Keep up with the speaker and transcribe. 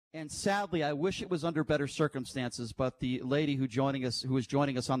And sadly, I wish it was under better circumstances, but the lady who is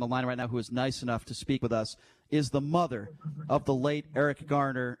joining us on the line right now, who is nice enough to speak with us, is the mother of the late Eric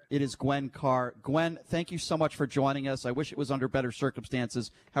Garner. It is Gwen Carr. Gwen, thank you so much for joining us. I wish it was under better circumstances.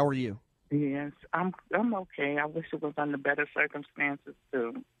 How are you? Yes, I'm okay. I wish it was under better circumstances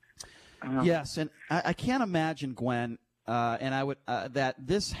too. Yes, and I can't imagine, Gwen, and I would that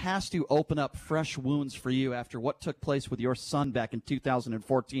this has to open up fresh wounds for you after what took place with your son back in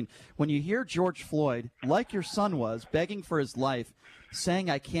 2014. When you hear George Floyd, like your son was, begging for his life, saying,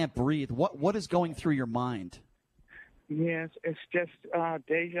 "I can't breathe," what is going through your mind? Yes, it's just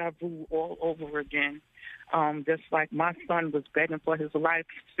deja vu all over again. Just like my son was begging for his life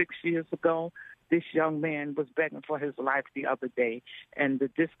 6 years ago, this young man was begging for his life the other day. And the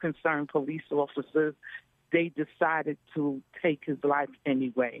disconcerted police officers, they decided to take his life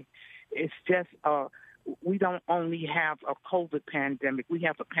anyway. It's just, we don't only have a COVID pandemic. We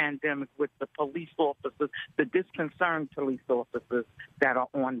have a pandemic with the police officers, the disconcerted police officers that are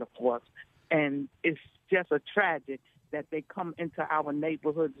on the force. And it's just a tragedy that they come into our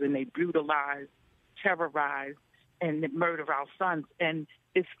neighborhoods and they brutalize, terrorize, and murder our sons. And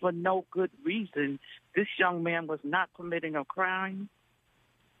it's for no good reason. This young man was not committing a crime.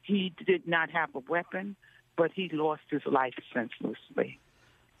 He did not have a weapon, but he lost his life senselessly.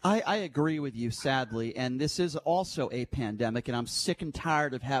 I agree with you, sadly, and this is also a pandemic, and I'm sick and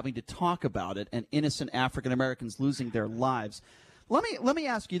tired of having to talk about it and innocent African Americans losing their lives. Let me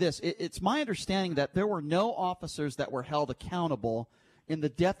ask you this. It's my understanding that there were no officers that were held accountable in the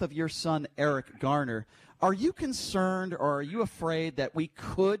death of your son, Eric Garner. Are you concerned or are you afraid that we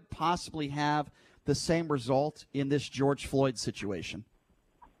could possibly have the same result in this George Floyd situation?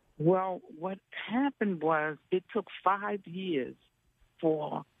 Well, what happened was it took 5 years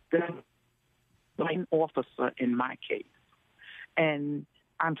for the line officer in my case. And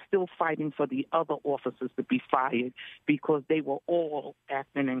I'm still fighting for the other officers to be fired because they were all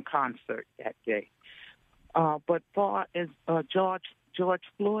acting in concert that day. But far as George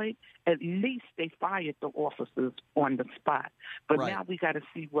Floyd, at least they fired the officers on the spot. But right. Now we got to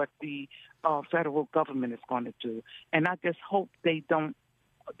see what the federal government is going to do. And I just hope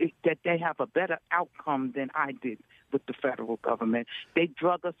that they have a better outcome than I did with the federal government. They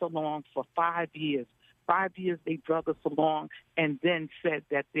drug us along for 5 years. 5 years they drug us along and then said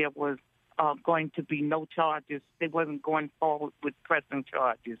that there was going to be no charges. They wasn't going forward with pressing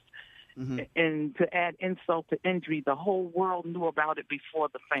charges. Mm-hmm. And to add insult to injury, the whole world knew about it before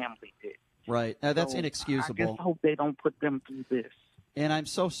the family did. Right. That's inexcusable. I just hope they don't put them through this. And I'm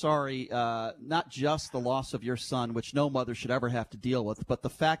so sorry, not just the loss of your son, which no mother should ever have to deal with, but the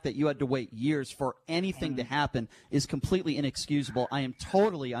fact that you had to wait years for anything to happen is completely inexcusable. I am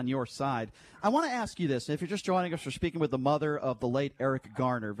totally on your side. I want to ask you this. If you're just joining us, we're speaking with the mother of the late Eric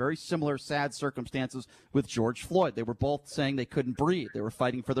Garner. Very similar sad circumstances with George Floyd. They were both saying they couldn't breathe. They were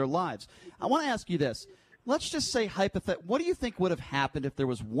fighting for their lives. I want to ask you this. Let's just say hypothetically, what do you think would have happened if there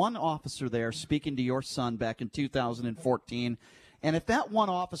was one officer there speaking to your son back in 2014, and if that one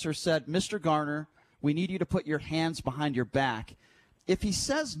officer said, "Mr. Garner, we need you to put your hands behind your back," if he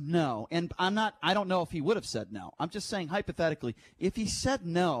says no, and I don't know if he would have said no. I'm just saying hypothetically, if he said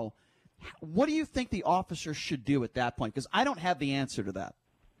no, what do you think the officer should do at that point? Because I don't have the answer to that.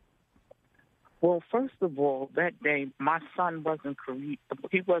 Well, first of all, that day, my son wasn't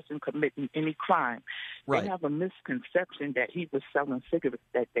committing any crime. Right. They have a misconception that he was selling cigarettes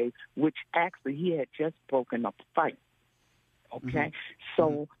that day, which actually he had just broken up a fight. Okay? Mm-hmm.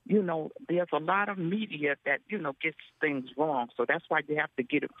 So, there's a lot of media that, gets things wrong. So that's why they have to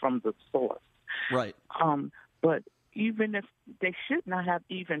get it from the source. Right. But even if they should not have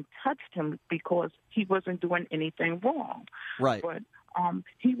even touched him because he wasn't doing anything wrong. Right. But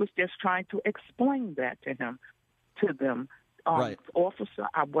he was just trying to explain that to them. Right. Officer,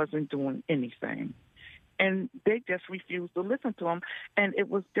 I wasn't doing anything. And they just refused to listen to him. And it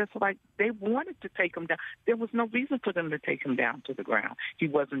was just like they wanted to take him down. There was no reason for them to take him down to the ground. He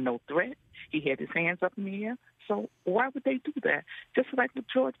wasn't no threat. He had his hands up in the air. So why would they do that? Just like with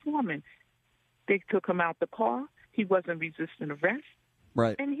George Foreman. They took him out the car. He wasn't resisting arrest.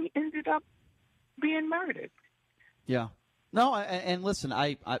 Right. And he ended up being murdered. Yeah. No, and listen,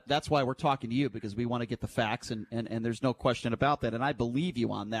 I that's why we're talking to you, because we want to get the facts, and there's no question about that, and I believe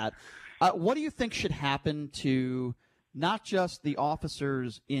you on that. What do you think should happen to not just the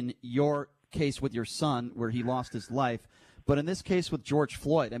officers in your case with your son, where he lost his life, but in this case with George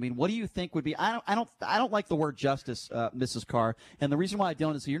Floyd? I mean, what do you think would be? I don't like the word justice, Mrs. Carr, and the reason why I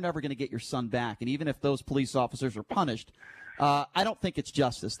don't is you're never going to get your son back, and even if those police officers are punished, I don't think it's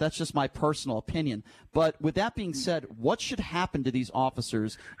justice. That's just my personal opinion. But with that being said, what should happen to these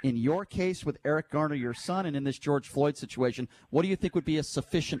officers in your case with Eric Garner, your son, and in this George Floyd situation? What do you think would be a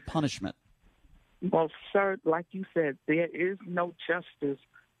sufficient punishment? Well, sir, like you said, there is no justice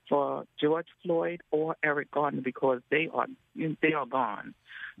for George Floyd or Eric Garner because they are gone.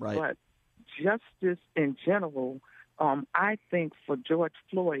 Right. But justice in general, I think for George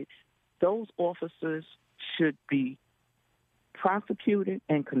Floyd, those officers should be prosecuted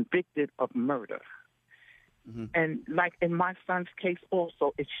and convicted of murder. Mm-hmm. And like in my son's case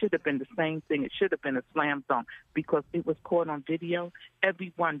also, it should have been the same thing. It should have been a slam dunk because it was caught on video.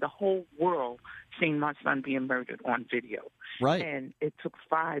 Everyone, the whole world, seen my son being murdered on video. Right. And it took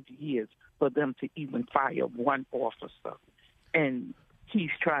 5 years for them to even fire one officer. And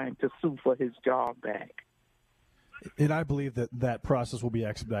he's trying to sue for his job back. And I believe that process will be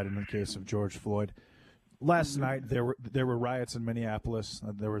expedited in the case of George Floyd. Last night there were riots in Minneapolis.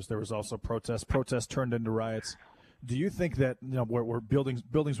 There was also protests. Protests turned into riots. Do you think that where buildings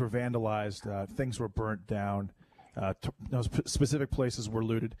were vandalized, things were burnt down, specific places were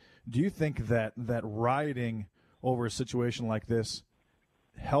looted? Do you think that rioting over a situation like this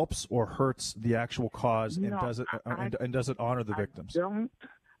helps or hurts the actual cause, and does it honor the victims?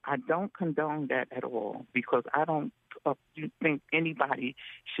 I don't condone that at all because I don't think anybody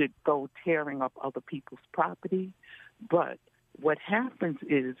should go tearing up other people's property. But what happens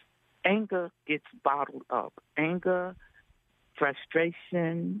is anger gets bottled up. Anger,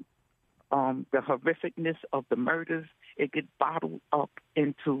 frustration, the horrificness of the murders, it gets bottled up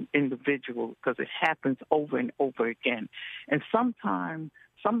into individuals because it happens over and over again. And sometimes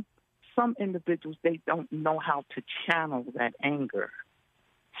some individuals, they don't know how to channel that anger.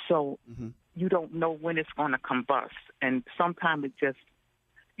 So you don't know when it's going to combust. And sometimes it just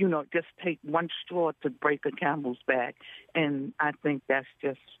take one straw to break a camel's back. And I think that's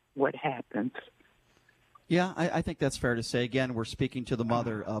just what happens. Yeah, I think that's fair to say. Again, we're speaking to the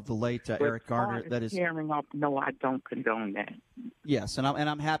mother of the late Eric Garner. That is tearing up. No, I don't condone that. Yes, and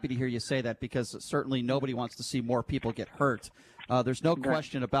I'm happy to hear you say that because certainly nobody wants to see more people get hurt. There's no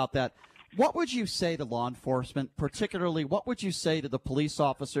question about that. What would you say to law enforcement, particularly what would you say to the police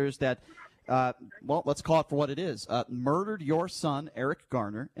officers that, let's call it for what it is, murdered your son, Eric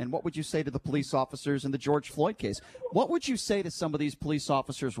Garner, and what would you say to the police officers in the George Floyd case? What would you say to some of these police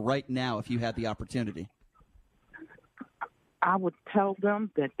officers right now if you had the opportunity? I would tell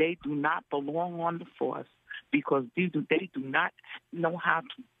them that they do not belong on the force because they do not know how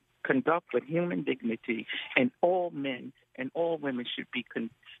to conduct with human dignity, and all men and all women should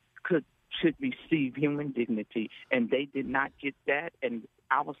receive human dignity, and they did not get that, and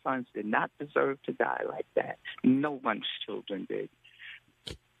our sons did not deserve to die like that. No one's children did.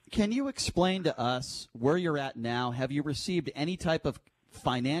 Can you explain to us where you're at now? Have you received any type of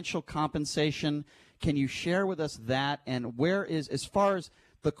financial compensation? Can you share with us that? And where is, as far as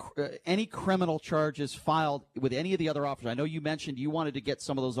any criminal charges filed with any of the other officers? I know you mentioned you wanted to get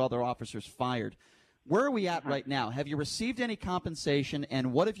some of those other officers fired. Where are we at right now? Have you received any compensation,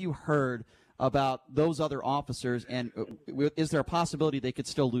 and what have you heard about those other officers, and is there a possibility they could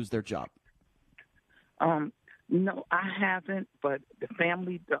still lose their job? No, I haven't, but the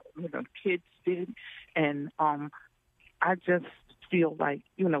family, the kids did, and I just feel like,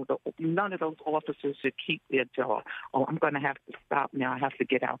 none of those officers should keep their job. Oh, I'm going to have to stop now. I have to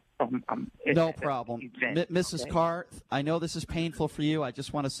get out. No problem. Mrs. Carr, I know this is painful for you. I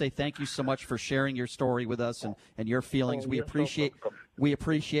just want to say thank you so much for sharing your story with us and your feelings. We appreciate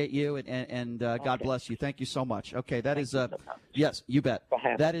you, and God bless you. Thank you so much. Okay, that is yes, you bet.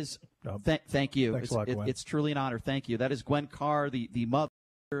 That is thank you. Thanks a lot, Gwen. It's truly an honor. Thank you. That is Gwen Carr, the mother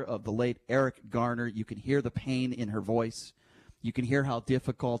of the late Eric Garner. You can hear the pain in her voice. You can hear how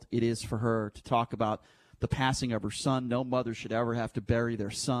difficult it is for her to talk about the passing of her son. No mother should ever have to bury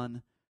their son.